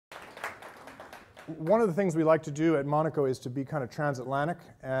one of the things we like to do at Monaco is to be kind of transatlantic,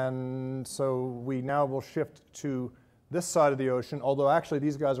 and so we now will shift to this side of the ocean, although actually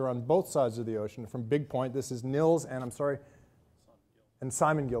these guys are on both sides of the ocean. From Bigpoint, this is Nils and, I'm sorry, and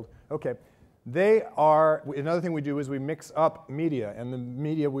Simon Guild. Okay. They are, another thing we do is we mix up media, and the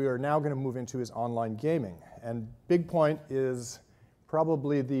media we are now going to move into is online gaming. And Bigpoint is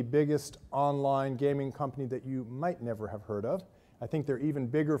probably the biggest online gaming company that you might never have heard of. I think they're even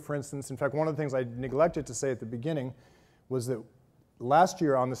bigger, for instance. In fact, one of the things I neglected to say at the beginning was that last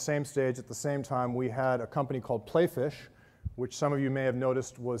year on the same stage at the same time we had a company called Playfish, which some of you may have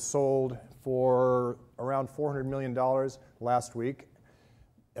noticed was sold for around $400 million last week.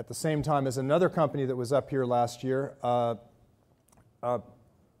 At the same time as another company that was up here last year,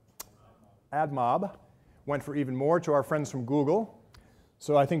 AdMob, went for even more to our friends from Google.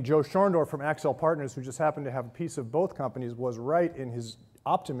 So I think Joe Schorndorf from Axel Partners, who just happened to have a piece of both companies, was right in his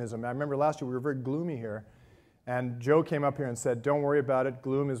optimism. I remember last year we were very gloomy here, and Joe came up here and said, don't worry about it,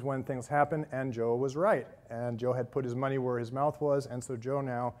 gloom is when things happen, and Joe was right. And Joe had put his money where his mouth was, and so Joe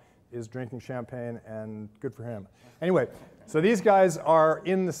now is drinking champagne, and good for him. Anyway, so these guys are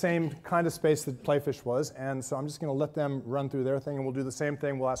in the same kind of space that Playfish was, and so I'm just going to let them run through their thing, and we'll do the same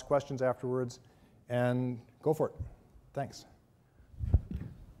thing. We'll ask questions afterwards, and go for it. Thanks.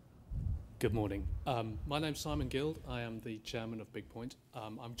 Good morning. My name's Simon Guild. I am the chairman of Bigpoint.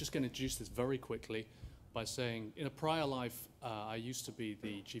 I'm just going to introduce this very quickly by saying, in a prior life, I used to be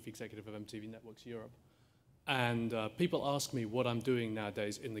the chief executive of MTV Networks Europe. And people ask me what I'm doing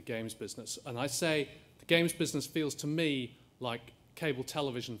nowadays in the games business. And I say the games business feels to me like cable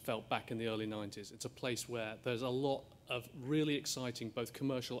television felt back in the early 90s. It's a place where there's a lot of really exciting, both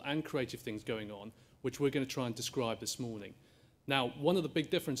commercial and creative things going on, which we're going to try and describe this morning. Now, one of the big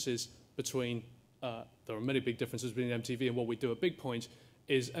differences between, there are many big differences between MTV and what we do at Bigpoint,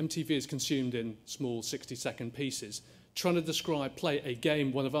 is MTV is consumed in small 60-second pieces. Trying to play a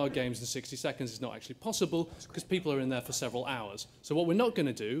game, one of our games, in 60 seconds is not actually possible because people are in there for several hours. So what we're not going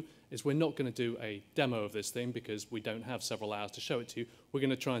to do is we're not going to do a demo of this thing because we don't have several hours to show it to you. We're going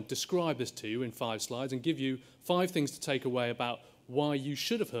to try and describe this to you in 5 slides and give you 5 things to take away about why you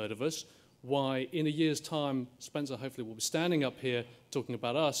should have heard of us, why in a year's time Spencer hopefully will be standing up here talking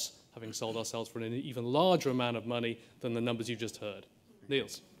about us having sold ourselves for an even larger amount of money than the numbers you just heard.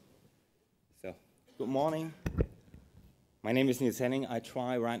 Niels. So, good morning. My name is Nils-Holger Henning. I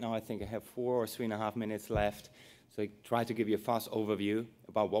try right now, I think I have 4 or 3.5 minutes left. So I try to give you a fast overview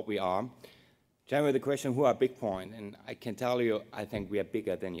about what we are. Generally the question, who are Bigpoint? And I can tell you, I think we are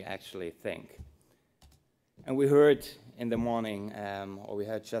bigger than you actually think. And we heard in the morning, or we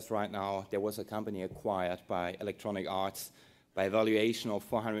heard just right now, there was a company acquired by Electronic Arts by a valuation of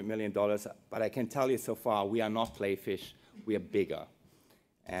 $400 million. But I can tell you so far, we are not Playfish, we are bigger.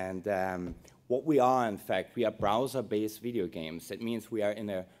 And what we are, in fact, we are browser-based video games. That means we are in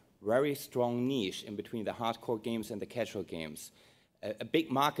a very strong niche in between the hardcore games and the casual games. A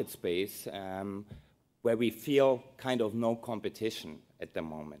big market space where we feel kind of no competition at the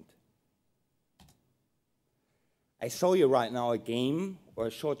moment. I show you right now a game or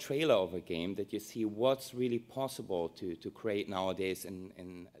a short trailer of a game that you see what's really possible to create nowadays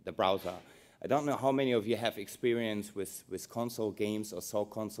in the browser. I don't know how many of you have experience with console games or saw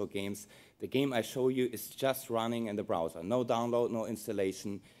console games. The game I show you is just running in the browser. No download, no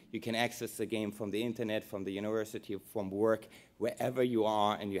installation. You can access the game from the internet, from the university, from work, wherever you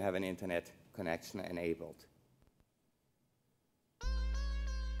are and you have an internet connection enabled.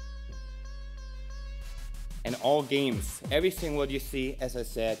 And all games, everything what you see, as I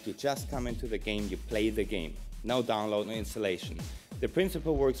said, you just come into the game, you play the game. No download, no installation. The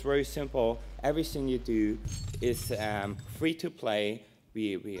principle works very simple. Everything you do is free to play.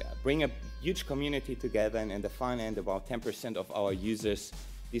 We bring a huge community together, and in the final end, about 10% of our users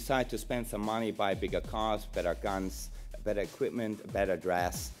decide to spend some money, buy bigger cars, better guns, better equipment, better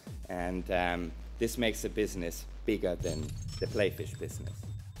dress, and this makes the business bigger than the Playfish business.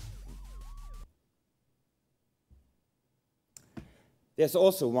 There's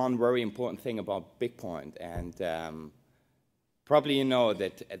also one very important thing about Bigpoint, and probably you know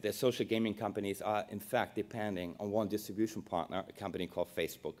that the social gaming companies are in fact depending on one distribution partner, a company called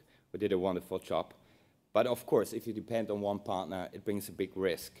Facebook, who did a wonderful job. But of course, if you depend on one partner, it brings a big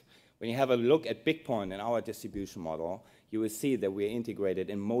risk. When you have a look at Bigpoint and our distribution model, you will see that we're integrated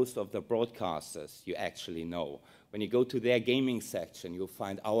in most of the broadcasters you actually know. When you go to their gaming section, you'll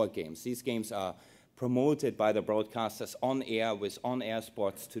find our games. These games are promoted by the broadcasters on air with on-air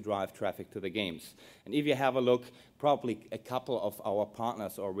spots to drive traffic to the games. And if you have a look, probably a couple of our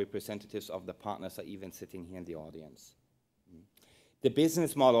partners or representatives of the partners are even sitting here in the audience. The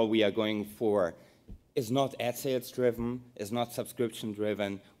business model we are going for is not ad sales driven, is not subscription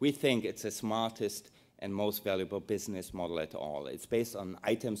driven. We think it's the smartest and most valuable business model at all. It's based on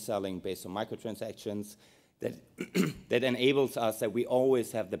item selling, based on microtransactions, that enables us that we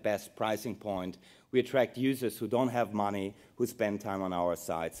always have the best pricing point. We attract users who don't have money, who spend time on our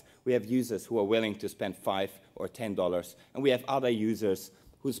sites. We have users who are willing to spend $5 or $10, and we have other users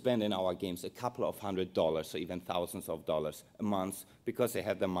who spend in our games a couple of $100s or even thousands of dollars a month because they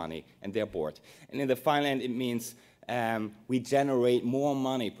have the money and they're bored. And in the final end, it means we generate more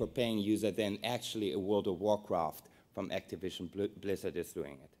money per paying user than actually a World of Warcraft from Activision Blizzard is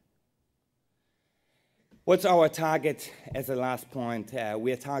doing it. What's our target as a last point?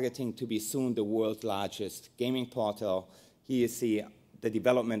 We are targeting to be soon the world's largest gaming portal. Here you see the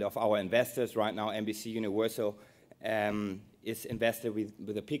development of our investors. Right now, NBC Universal is invested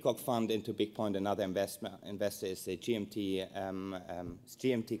with a Peacock Fund into Bigpoint. Another investor is the GMT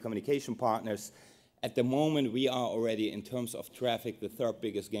Communication Partners. At the moment, we are already, in terms of traffic, the third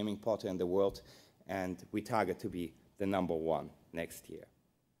biggest gaming portal in the world, and we target to be the #1 next year.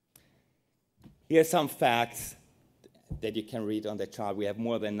 Here are some facts that you can read on the chart. We have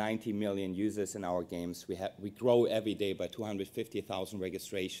more than 90 million users in our games. We grow every day by 250,000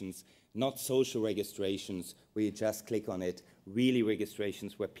 registrations, not social registrations where you just click on it, really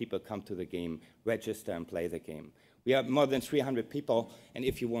registrations where people come to the game, register and play the game. We have more than 300 people, and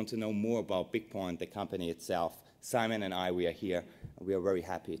if you want to know more about Bigpoint, the company itself, Simon and I, we are here, and we are very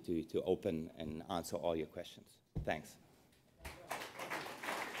happy to open and answer all your questions. Thanks.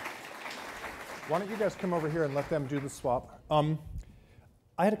 Why don't you guys come over here and let them do the swap? I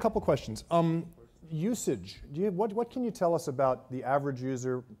had a couple questions. Usage. What can you tell us about the average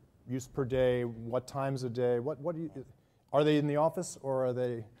user use per day? What times a day? Are they in the office or are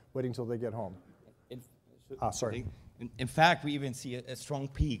they waiting till they get home? Sorry. In fact, we even see a strong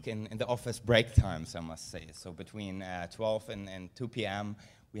peak in the office break times, I must say. So between 12 and 2 p.m.,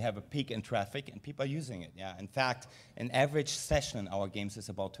 we have a peak in traffic, and people are using it. Yeah. In fact, an average session in our games is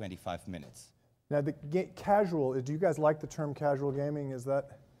about 25 minutes. Now, casual, do you guys like the term casual gaming? Is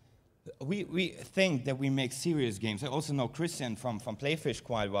that? We think that we make serious games. I also know Christian from Playfish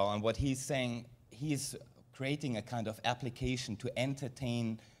quite well, and what he's saying, he's creating a kind of application to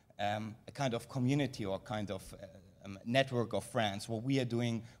entertain a kind of community or kind of network of friends. What we are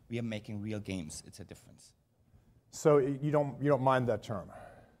doing, we are making real games. It's a difference. So you don't mind that term?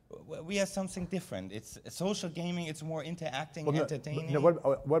 We have something different. It's social gaming. It's more interacting, entertaining. No,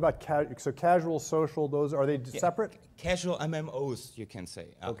 what about casual, social? Those are they separate? Casual MMOs, you can say.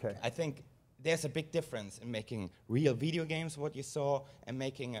 Okay. I think there's a big difference in making real video games, what you saw, and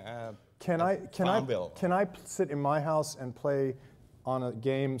making Can I sit in my house and play on a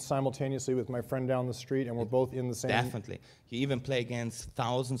game simultaneously with my friend down the street, and we're both in the same? Definitely. You even play against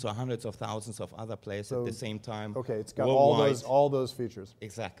thousands or hundreds of thousands of other players at the same time. Okay, it's got worldwide. all those features.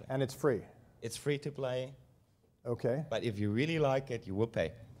 Exactly. And it's free. It's free to play. Okay. But if you really like it, you will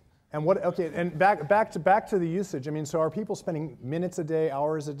pay. And what? Okay, and back to the usage. I mean, so are people spending minutes a day,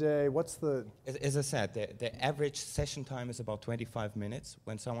 hours a day? What's the? As I said, the average session time is about 25 minutes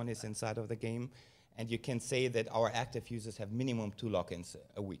when someone is inside of the game. And you can say that our active users have minimum 2 logins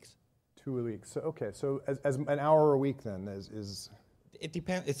a week. 2 a week. So okay. So as an hour a week then is. It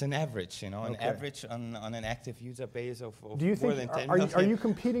depends. It's an average, an average on an active user base of Do you more think, than 10 are you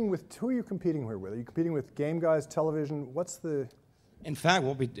competing with? Who are you competing with? Are you competing with game guys, television? What's the? In fact,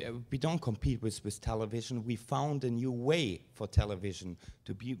 what we don't compete with television. We found a new way for television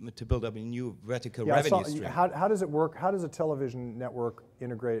to build up a new vertical revenue stream. How does it work? How does a television network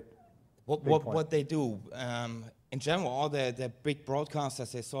integrate? What they do, in general, all the big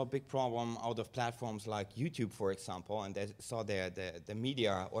broadcasters, they saw a big problem out of platforms like YouTube, for example, and they saw the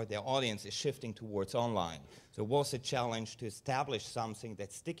media or their audience is shifting towards online. So it was a challenge to establish something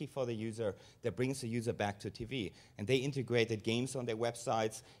that's sticky for the user, that brings the user back to TV. And they integrated games on their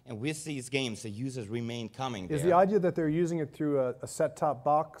websites, and with these games, the users remain coming there. Is the idea that they're using it through a set-top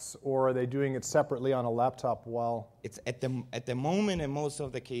box, or are they doing it separately on a laptop while? It's at the moment, in most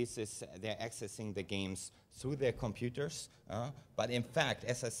of the cases, they're accessing the games through their computers. But in fact,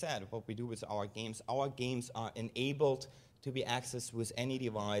 as I said, what we do with our games are enabled to be accessed with any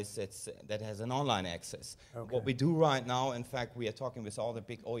device that has an online access. Okay. What we do right now, in fact, we are talking with all the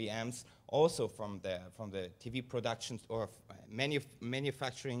big OEMs, also from the TV productions or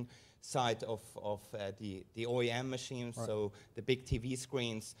manufacturing side of the OEM machines, right. So the big TV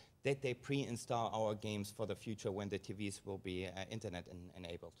screens, that they pre-install our games for the future when the TVs will be internet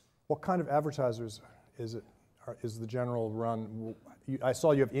enabled. What kind of advertisers is the general run? I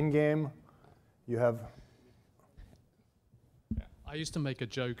saw you have in-game, you have... I used to make a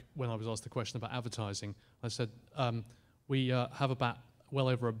joke when I was asked the question about advertising. I said, we have about well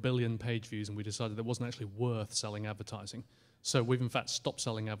over 1 billion page views, and we decided it wasn't actually worth selling advertising. So we've in fact stopped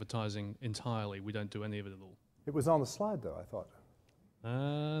selling advertising entirely. We don't do any of it at all. It was on the slide, though, I thought.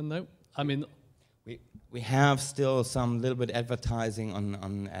 No. I mean, we have still some little bit advertising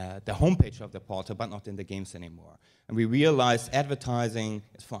on the homepage of the portal, but not in the games anymore. And we realized advertising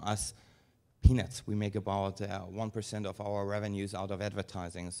is for us peanuts. We make about 1% of our revenues out of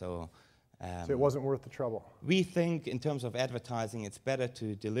advertising. So it wasn't worth the trouble. we think in terms of advertising, it's better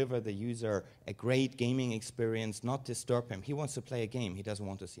to deliver the user a great gaming experience, not disturb him. He wants to play a game. He doesn't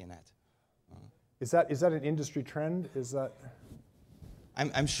want to see an ad. Is that an industry trend? Is that?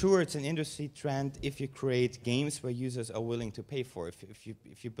 I'm sure it's an industry trend if you create games where users are willing to pay for.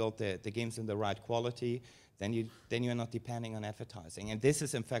 If you build the games in the right quality, then you're not depending on advertising. And this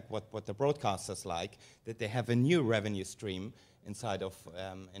is in fact what the broadcasters like, that they have a new revenue stream inside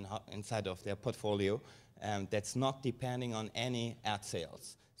of their portfolio that's not depending on any ad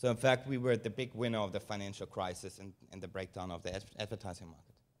sales. So in fact, we were the big winner of the financial crisis and the breakdown of the advertising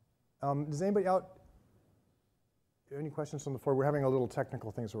market. Does anybody out? Any questions from the floor? We're having a little technical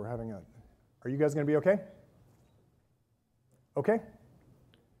thing, so are you guys going to be okay? Okay?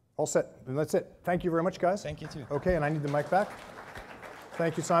 All set. Then that's it. Thank you very much, guys. Thank you, too. Okay, and I need the mic back.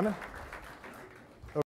 Thank you, Simon.